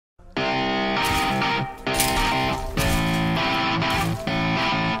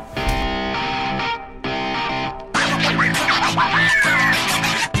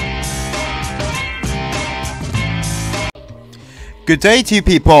Good day to you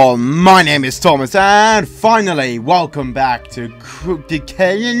people, my name is Thomas and finally welcome back to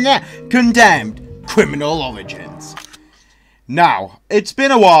Condemned Criminal Origins. Now, it's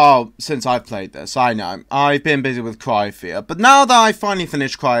been a while since I've played this, I know. I've been busy with Cry of Fear, but now that I finally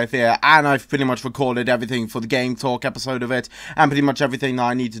finished Cry of Fear and I've pretty much recorded everything for the Game Talk episode of it and pretty much everything that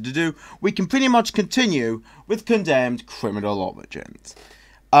I needed to do, we can pretty much continue with Condemned Criminal Origins.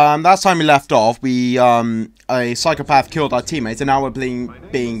 Last time we left off, a psychopath killed our teammates, and now we're being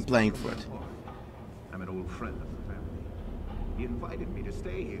blamed for it. I'm an old friend of the family. He invited me to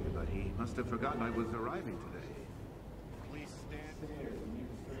stay here, but he must have forgotten I was arriving today. Please stand here.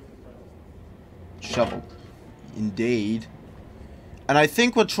 Shovel. Indeed. And I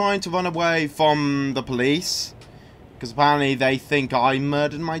think we're trying to run away from the police, because apparently they think I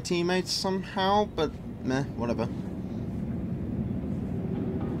murdered my teammates somehow, but meh, whatever.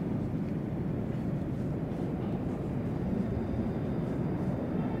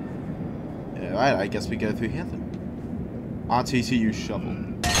 Alright, I guess we go through here then. RTCU shovel.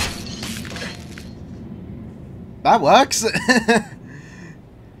 That works!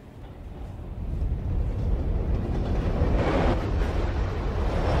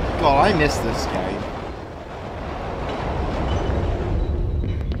 God, I miss this game.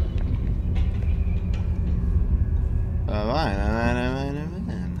 Alright.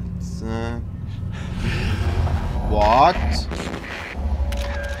 Let's, what?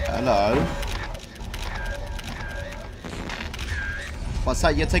 Hello? What's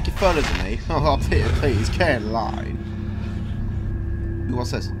that? You're taking photos of me? Oh, please, can't lie. Ooh, what's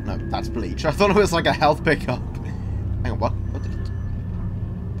this? No, that's bleach. I thought it was like a health pickup. Hang on, what? What did it?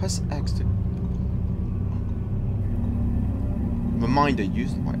 Press X to... Reminder,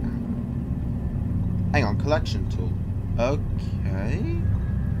 use the white arrow. Hang on, collection tool. Okay.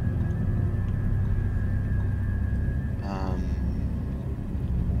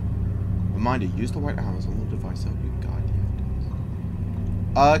 Reminder, use the white arrows on the device that you guide you.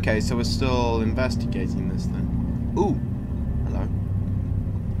 Okay, so we're still investigating this then. Ooh! Hello.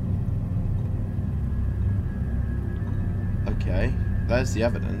 Okay, there's the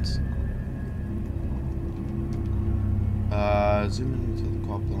evidence. Zoom in until the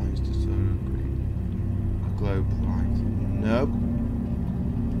crop lines to certain degree. A globe light. Nope.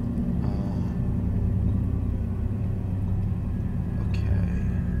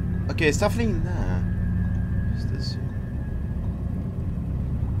 Okay. Okay, it's definitely in there. What's this?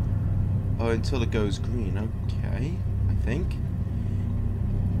 Oh, until it goes green. Okay, I think.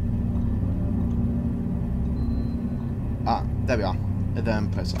 Ah, there we are. And then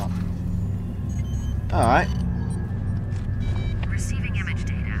press up. Alright. Receiving image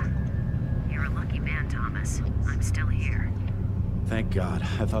data. You're a lucky man, Thomas. I'm still here. Thank God.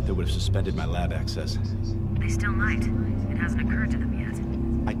 I thought they would have suspended my lab access. They still might. It hasn't occurred to them yet.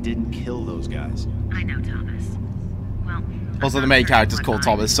 I didn't kill those guys. I know, Thomas. Well... Also, the main character's called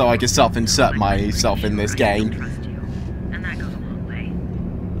Thomas, so I can self-insert myself in this game. And that goes a long way.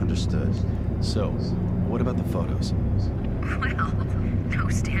 Understood. So, what about the photos? Well, no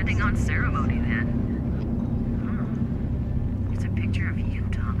standing on ceremony then. It's a picture of you,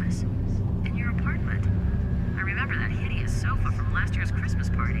 Thomas, in your apartment. I remember that hideous sofa from last year's Christmas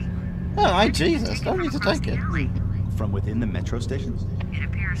party. Oh, my Jesus, don't need to take it. From within the metro station? It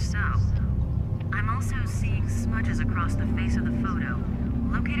appears so. I'm also seeing smudges across the face of the photo.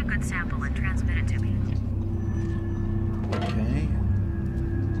 Locate a good sample and transmit it to me. Okay.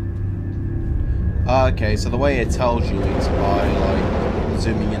 Okay, so the way it tells you is by, like,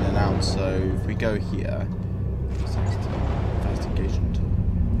 zooming in and out. So, if we go here... Investigation tool.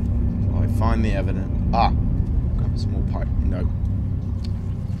 So I find the evidence... Ah! Grab a small pipe. No.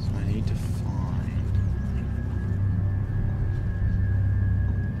 So I need to find...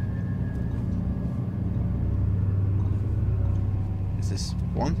 This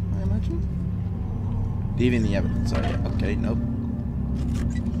one, I imagine? Leaving the evidence. Oh, yeah. Okay, nope.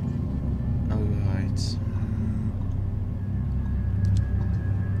 Alright.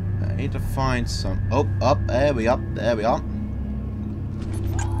 I need to find some... Oh, up. There we are. There we are.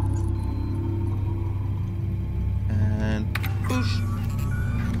 And... Boosh.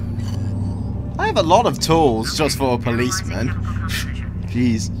 I have a lot of tools just for a policeman.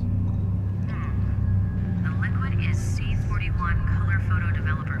 Jeez.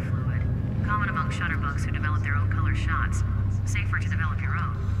 Shutterbugs who develop their own color shots. Safer to develop your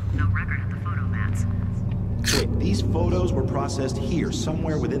own. No record at the photo mats. Wait, these photos were processed here,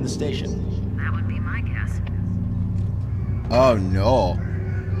 somewhere within the station. That would be my guess. Oh no.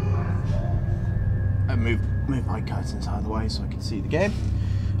 I move my curtains out of the way so I can see the game.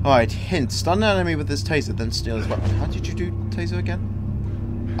 Alright, hint. Stun an enemy with this taser, then steal his weapon. How did you do taser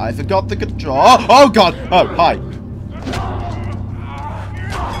again? I forgot the control. Oh god! Oh, hi.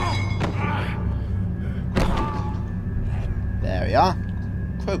 There we are.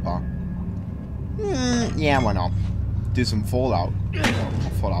 Crowbar. Yeah, why not? Do some Fallout.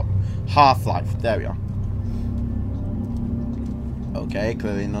 Fallout. Half-Life. There we are. Okay,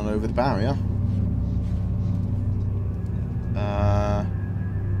 clearly not over the barrier.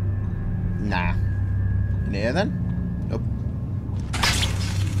 Nah. In here then? Nope.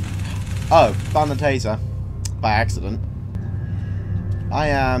 Oh, found the taser. By accident. I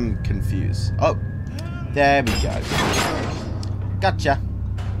am confused. Oh, there we go. Gotcha.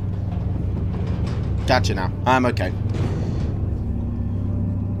 Gotcha now. I'm okay.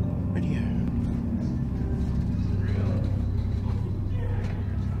 Radio.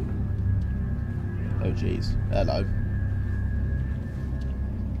 Oh jeez. Hello.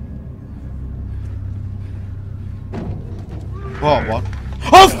 Whoa, what?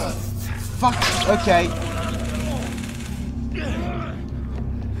 Oh! Fuck! Okay.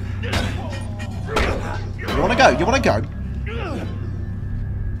 You wanna go? You wanna go?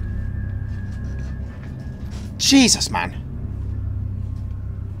 Jesus, man.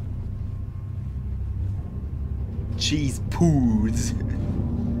 Cheese poos.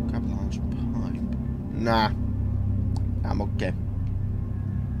 Grab a large pipe. Nah. I'm okay.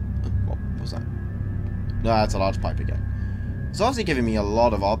 What was that? No, that's a large pipe again. It's obviously giving me a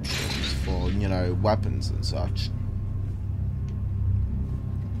lot of options for, you know, weapons and such.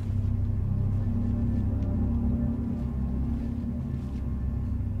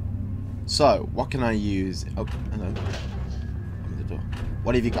 So, what can I use? Oh, hello. Open the door.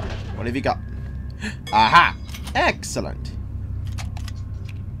 What have you got? What have you got? Aha! Excellent!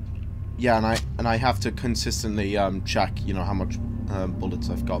 Yeah, and I have to consistently check, you know, how much bullets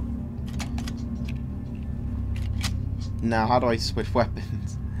I've got. Now, how do I switch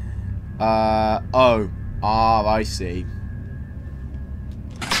weapons? Oh. Ah, I see.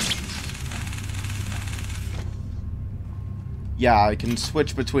 Yeah, I can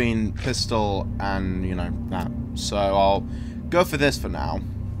switch between pistol and, you know, that. So I'll go for this for now.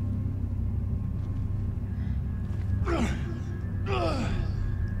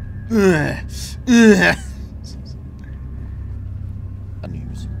 News.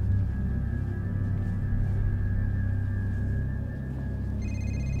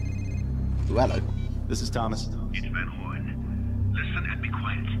 Ooh, hello. This is Thomas. It's Van Horn. Listen and be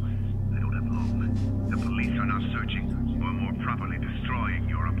quiet. I don't have long. The police are now searching, or more properly destroying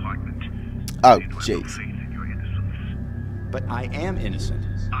your apartment. Oh, You have no jeez. faith in your innocence. But I am innocent.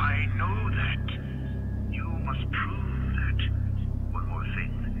 I know that. You must prove that. One more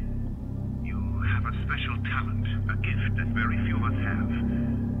thing. You have a special talent, a gift that very few of us have.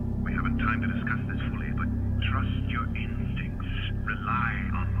 We haven't time to discuss this fully, but trust your instincts. Rely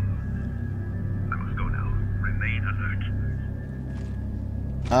on them. I must go now. Remain alert.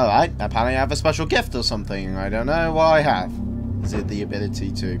 Alright, apparently I have a special gift or something. I don't know what I have. Is it the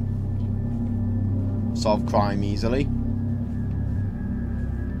ability to solve crime easily?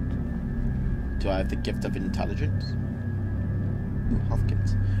 Do I have the gift of intelligence? Ooh, health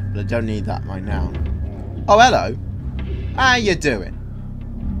kits. But I don't need that right now. Oh, hello. How you doing?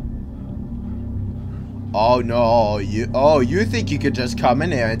 Oh, no. You think you could just come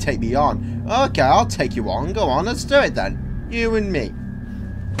in here and take me on? Okay, I'll take you on. Go on, let's do it then. You and me.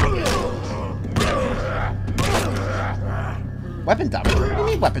 Weapon damage? What do you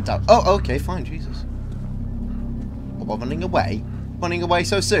mean weapon damage? Oh, okay, fine, Jesus. Oh, we're running away? Running away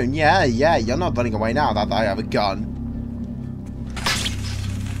so soon? Yeah, you're not running away now that I have a gun.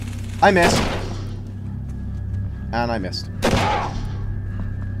 I missed. And I missed.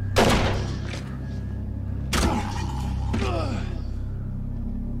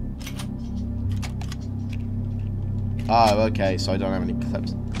 Oh, okay, so I don't have any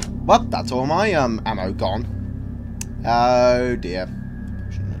clips. Well, that's all my ammo gone. Oh dear.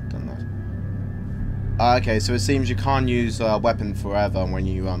 Shouldn't have done that. Okay, so it seems you can't use a weapon forever when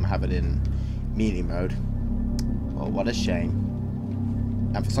you have it in melee mode. Well, what a shame.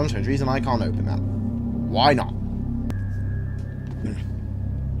 And for some strange reason, I can't open that. Why not?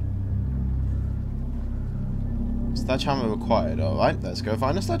 Sledgehammer required. Alright, let's go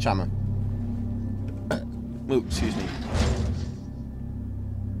find a sledgehammer. Oh, excuse me.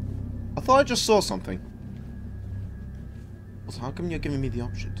 I thought I just saw something. Well, how come you're giving me the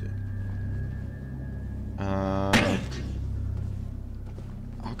option to?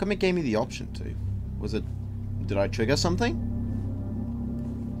 How come it gave me the option to? Was it... Did I trigger something?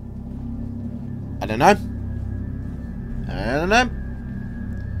 I don't know. I don't know.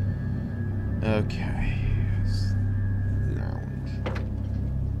 Okay. Lounge.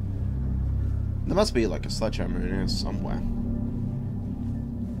 There must be like a sledgehammer in here somewhere.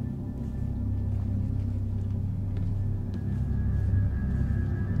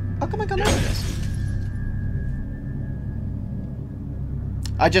 How come I can't open this?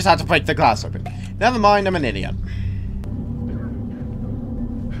 I just had to break the glass open. Never mind, I'm an idiot.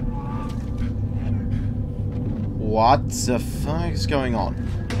 What the fuck is going on?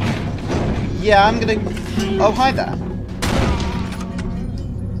 Yeah, I'm gonna... Oh, hi there.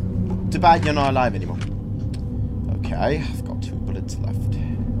 Too bad you're not alive anymore. Okay, I've got 2 bullets left.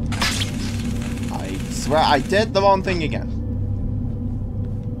 I swear I did the wrong thing again.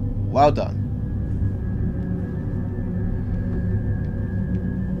 Well done.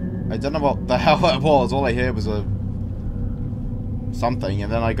 I don't know what the hell that was. All I heard was a... something,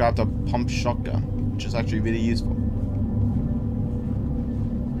 and then I grabbed a pump shotgun, which is actually really useful.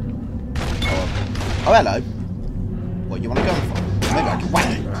 Oh, hello. What you want to go for? Maybe I can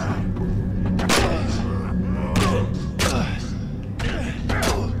whack it.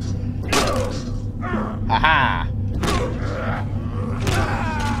 Haha!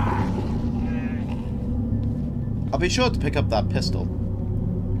 I'll be sure to pick up that pistol.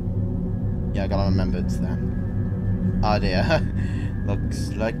 Yeah, I gotta remember it's there. Oh dear.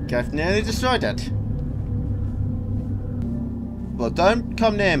 Looks like I've nearly destroyed it. Well, don't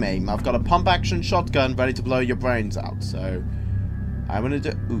come near me. I've got a pump-action shotgun ready to blow your brains out, so... I'm gonna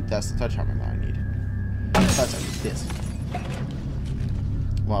do... Ooh, that's the touch hammer that I need. That's this.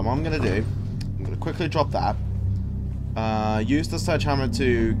 Well, what I'm gonna do... I'm gonna quickly drop that. Use the sledgehammer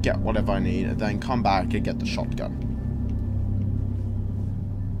to get whatever I need, and then come back and get the shotgun.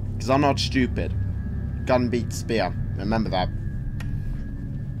 Because I'm not stupid. Gun beats spear. Remember that.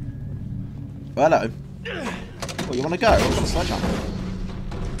 Well, hello. Oh, you want to go? I've got a sledgehammer.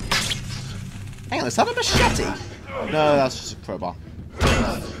 Hang on, is that a machete? No, that's just a crowbar.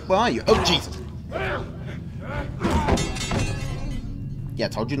 Where are you? Oh, Jesus. Yeah,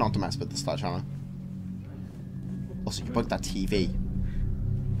 told you not to mess with the sledgehammer. Also, you broke that TV.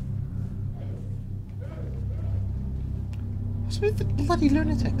 What's with the bloody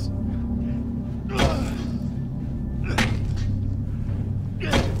lunatics?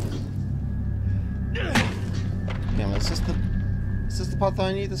 Yeah, is this the part that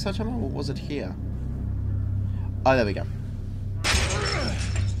I need the sledgehammer, or was it here? Oh, there we go.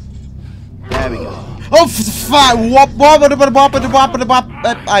 There we go. Oh, fuck!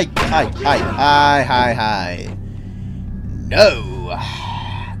 Hi. No.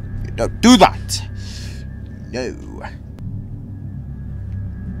 Don't do that. No.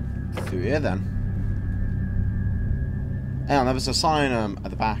 Through here, then. Hang on, there was a sign at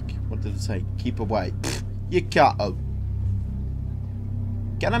the back. What did it say? Keep away. Pfft, you can't. Oh.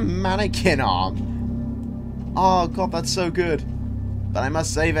 Get a mannequin arm. Oh, God, that's so good. But I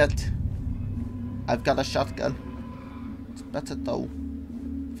must save it. I've got a shotgun. It's better, though,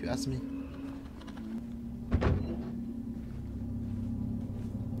 if you ask me.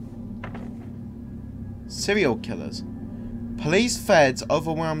 Serial killers. Police feds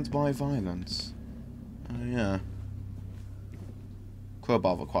overwhelmed by violence. Oh, yeah.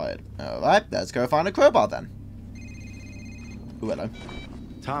 Crowbar required. Alright, let's go find a crowbar then. Ooh, hello.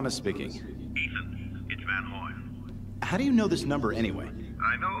 Thomas speaking. Ethan, it's Van Horn. How do you know this number anyway?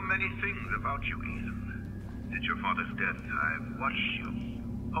 I know many things about you, Ethan. Since your father's death, I've watched you,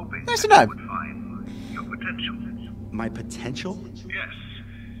 hoping Nice to that know. you would find your potential. My potential? Yes,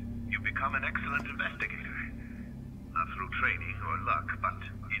 you've become an excellent investigator. Not through training or luck, but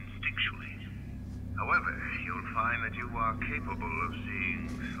instinctually. However, you'll find that you are capable of seeing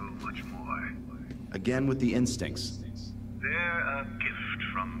so much more. Again with the instincts. They're a gift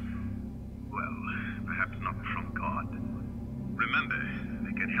from, well, perhaps not from God. Remember,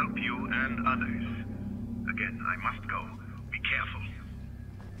 they can help you and others. Again, I must go. Be careful.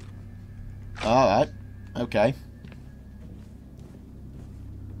 Alright. Okay.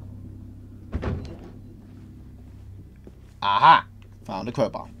 Aha! Found a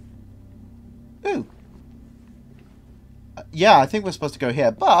crowbar. Ooh. Yeah, I think we're supposed to go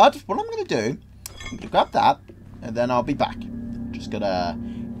here. But, what I'm going to do, I'm going to grab that, and then I'll be back. Just going to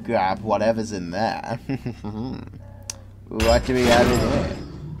grab whatever's in there. What do we have in here?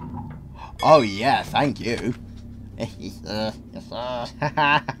 Oh, yeah, thank you. Yes, sir. Yes, sir.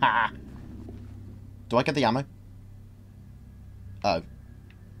 Do I get the ammo? Oh.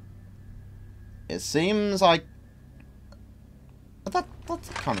 It seems like... That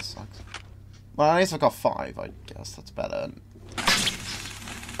kind of sucks. Well, at least I've got 5, I guess. That's better.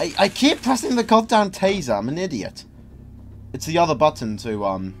 I keep pressing the goddamn taser. I'm an idiot. It's the other button to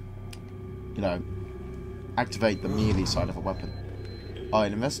you know, activate the melee side of a weapon. Oh,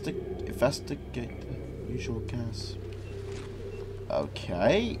 investigate the usual gas.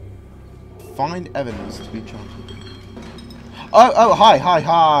 Okay. Find evidence to be charged. Oh,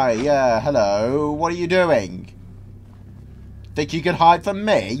 hi. Yeah, hello. What are you doing? Think you can hide from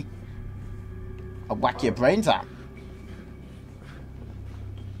me? I'll whack your brains out.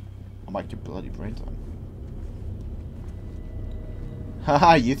 I'll whack your bloody brains out.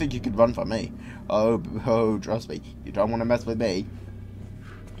 Haha, you think you could run from me? Oh, trust me. You don't want to mess with me.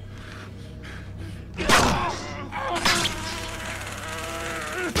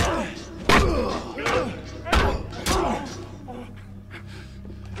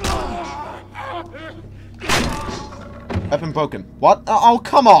 Weapon broken. What? Oh,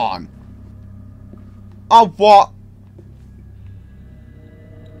 come on! Oh, what?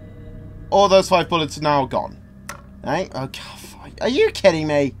 All those 5 bullets are now gone. Right? Okay. Are you kidding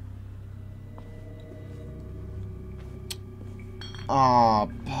me? Oh,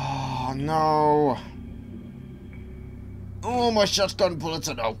 no. Oh, my shotgun bullets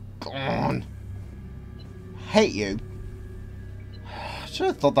are now gone. Hate you. Should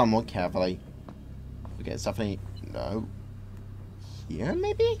have thought that more carefully. Okay, it's definitely... No. Here,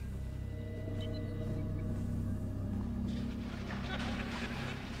 maybe?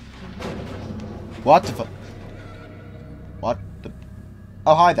 What the fuck? What the...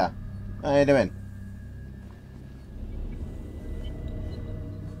 Oh, hi there. How you doing?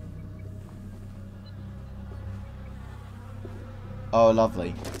 Oh,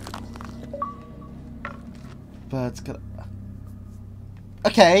 lovely. But it's gonna...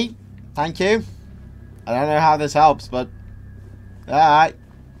 Okay, thank you. I don't know how this helps, but... Alright.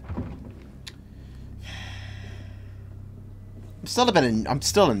 I'm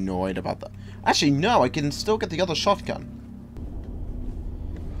still annoyed about that. Actually, no, I can still get the other shotgun.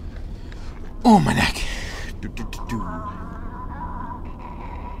 Oh, my neck.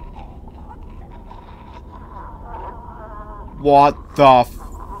 What the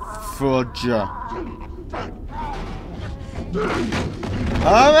fudge?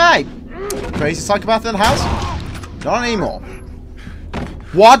 Alright. Crazy psychopath in the house? Not anymore.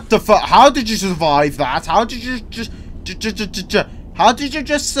 What the fuck? How did you survive that? How did you just... How did you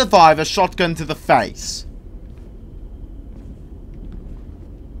just survive a shotgun to the face?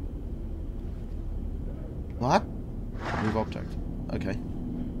 What? Move object. Okay.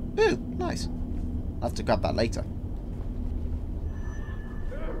 Ooh, nice. I'll have to grab that later.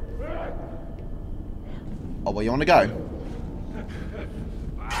 Oh, where you want to go?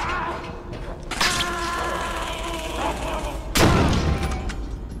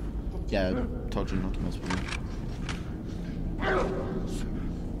 Yeah, I told you not to mess with me.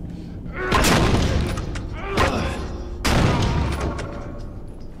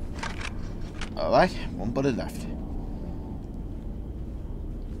 Alright, 1 bullet left.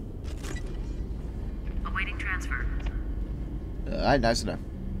 Awaiting transfer. Alright, nice enough.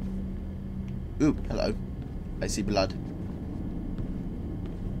 Ooh, hello. I see blood.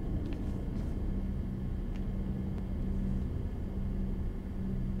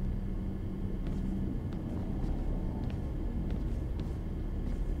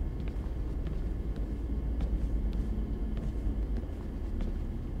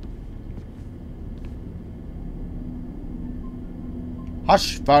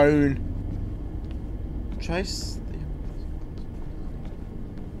 Hush, phone. Trace the...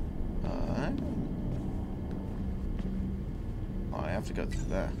 I have to go through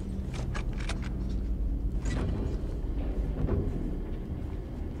there.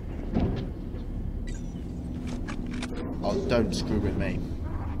 Oh, don't screw with me.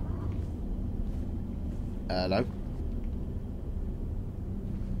 Hello?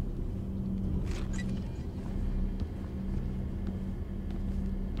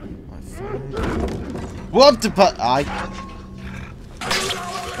 What the put?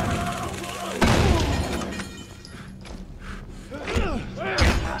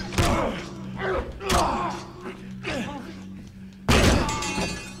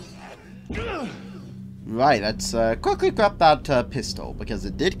 Right, let's quickly grab that pistol, because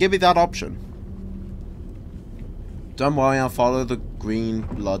it did give me that option. Don't worry, I'll follow the green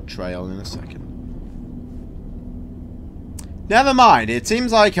blood trail in a second. Never mind, it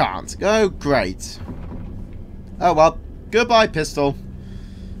seems I can't. Oh, great. Oh well, goodbye pistol.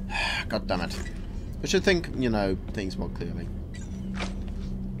 God damn it. I should think, you know, things more clearly.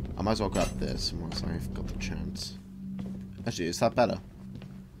 I might as well grab this once I've got the chance. Actually, is that better?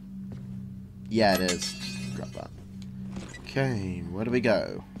 Yeah, it is. Just grab that. Okay, where do we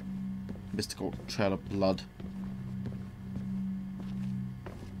go? Mystical trail of blood.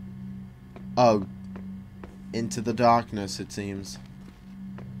 Oh. Into the darkness, it seems.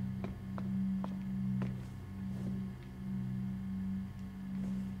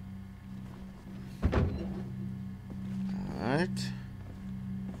 Alright.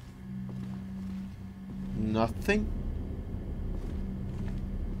 Nothing.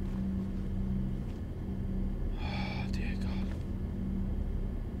 Oh, dear God.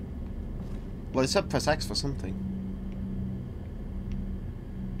 Well, it said press X for something.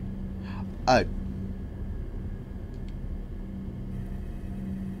 Oh.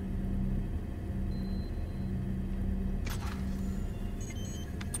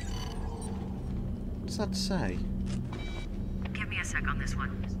 What does that say? Give me a sec on this one.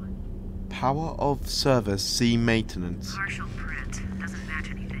 Power of service, C maintenance. Partial print. Doesn't match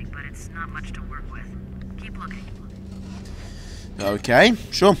anything, but it's not much to work with. Keep looking. Okay,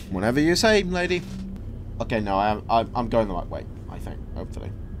 sure. Whatever you say, lady. Okay, no, I'm going the right way, I think,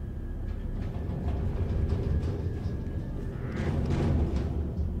 hopefully.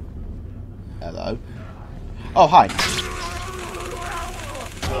 Hello. Oh, hi.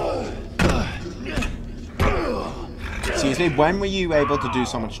 Excuse me, when were you able to do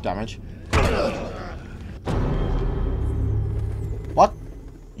so much damage? What?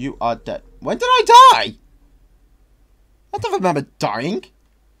 You are dead. When did I die? I don't remember dying.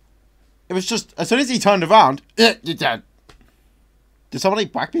 It was just, as soon as he turned around, you're dead. Did somebody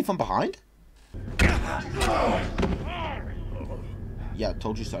whack me from behind? Yeah,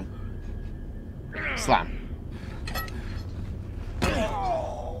 told you so. Slam.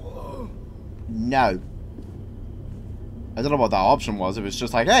 No. I don't know what that option was. It was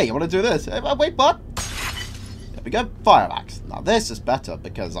just like, hey, you want to do this? Hey, wait, what? There we go. Fire axe. Now this is better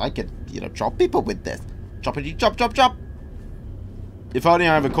because I could, you know, chop people with this. Choppity chop, chop, chop. If only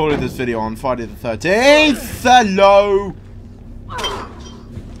I recorded this video on Friday the 13th. Hello.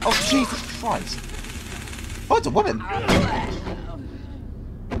 Oh, Jesus Christ. Oh, it's a woman.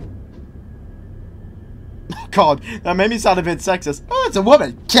 Oh, God. That made me sound a bit sexist. Oh, it's a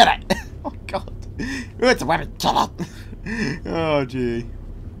woman. Kill it. Oh, God. Oh, it's a woman. Kill it. Oh, gee.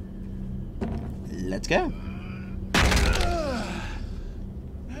 Let's go.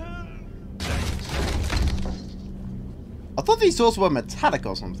 I thought these swords were metallic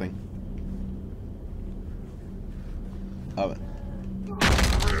or something. Oh.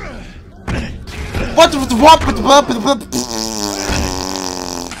 What?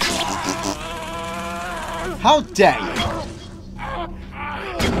 How dare you?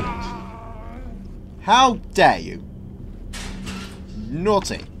 How dare you?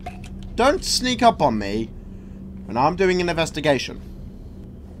 Naughty. Don't sneak up on me when I'm doing an investigation.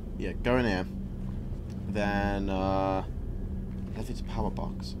 Yeah, go in here. Then, if it's a power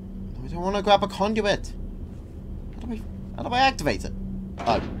box. I don't want to grab a conduit. How do I activate it?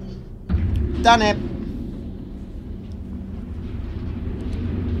 Oh. Done it.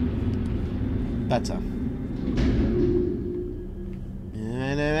 Better.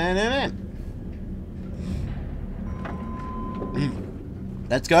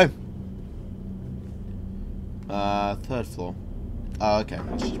 Let's go. Third floor. Oh, okay.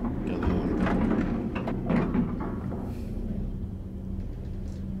 Let's just go the other one.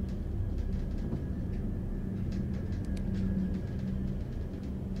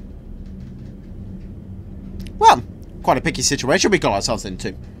 Well, quite a picky situation we got ourselves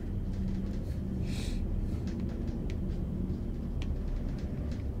into.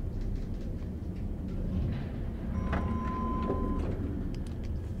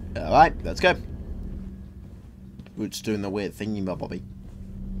 Alright, let's go. We're just doing the weird thingy, Bobby.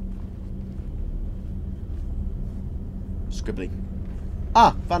 Scribbly.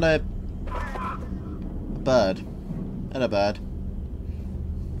 Ah, found a bird. And a bird.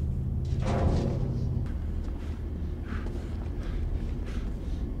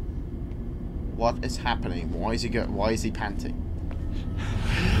 What is happening? Why is he panting?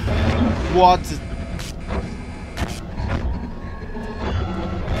 What?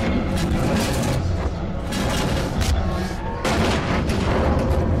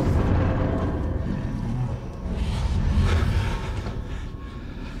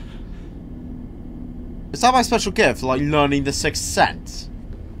 Is that my special gift? Like learning the Sixth Sense?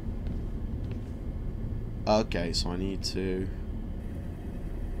 Okay, so I need to...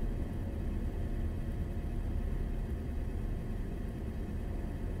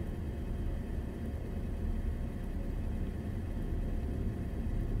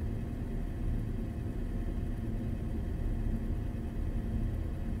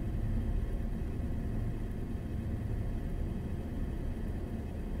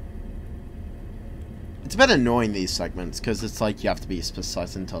 It's a bit annoying, these segments, because it's like you have to be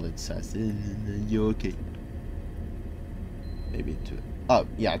precise until it says, you're okay. Maybe to, oh,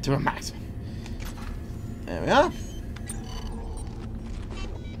 yeah, to a maximum. There we are.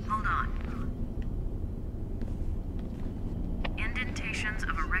 Hold on. Indentations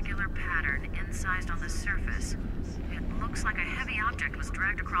of a regular pattern incised on the surface. It looks like a heavy object was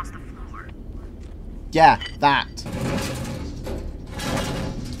dragged across the floor. Yeah, that.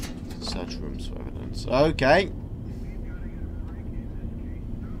 Search rooms for evidence. Okay.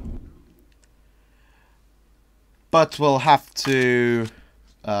 But we'll have to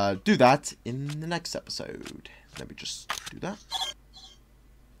do that in the next episode. Let me just do that.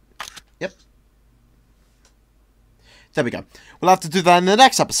 Yep. There we go. We'll have to do that in the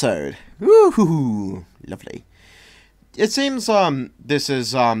next episode. Woohoo! Lovely. It seems this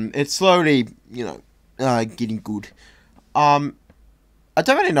is it's slowly, you know, getting good. I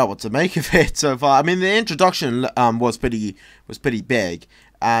don't really know what to make of it so far. I mean, the introduction was pretty big,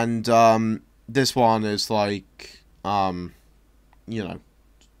 and this one is like, you know,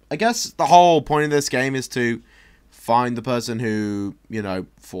 I guess the whole point of this game is to find the person who, you know,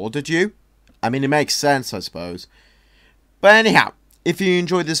 faulted you. I mean, it makes sense, I suppose. But anyhow, if you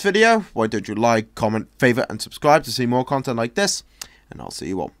enjoyed this video, why don't you like, comment, favorite, and subscribe to see more content like this. And I'll see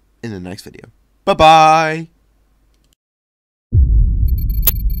you all in the next video. Bye-bye!